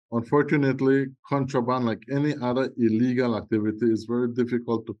unfortunately, contraband, like any other illegal activity, is very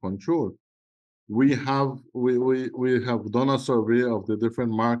difficult to control. We have done a survey of the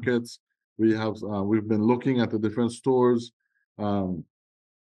different markets. We've been looking at the different stores, and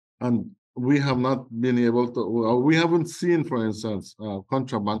we have not been able to. We haven't seen, for instance,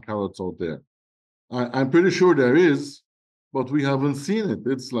 contraband carrots out there. I'm pretty sure there is, but we haven't seen it.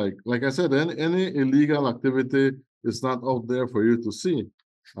 It's like I said, any illegal activity is not out there for you to see.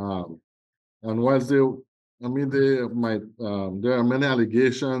 And whilst they might, there are many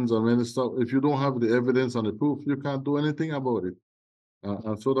allegations and many stuff. If you don't have the evidence and the proof, you can't do anything about it.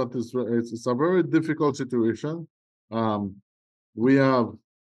 And so that is, it's a very difficult situation. We are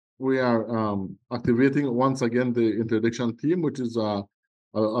activating once again the interdiction team, which is a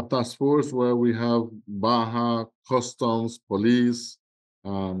task force where we have Baja, Customs, Police,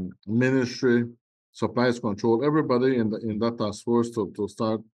 Ministry, Supplies Control, everybody in that task force to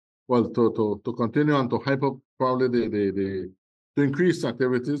start, well, to continue and to hype up probably to increase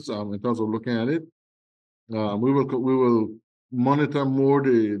activities in terms of looking at it. We will monitor more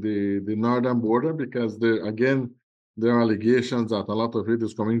the northern border, because there are allegations that a lot of it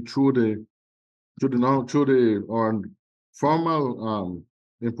is coming through the formal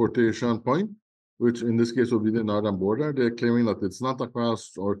importation point, which in this case will be the northern border. They're claiming that it's not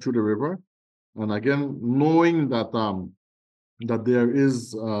across or through the river. And again, knowing that that there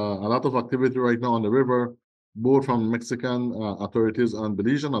is a lot of activity right now on the river, both from Mexican authorities and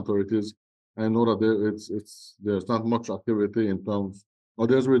Belizean authorities, I know that there's not much activity in terms, or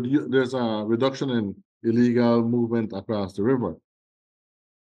there's a reduction in illegal movement across the river.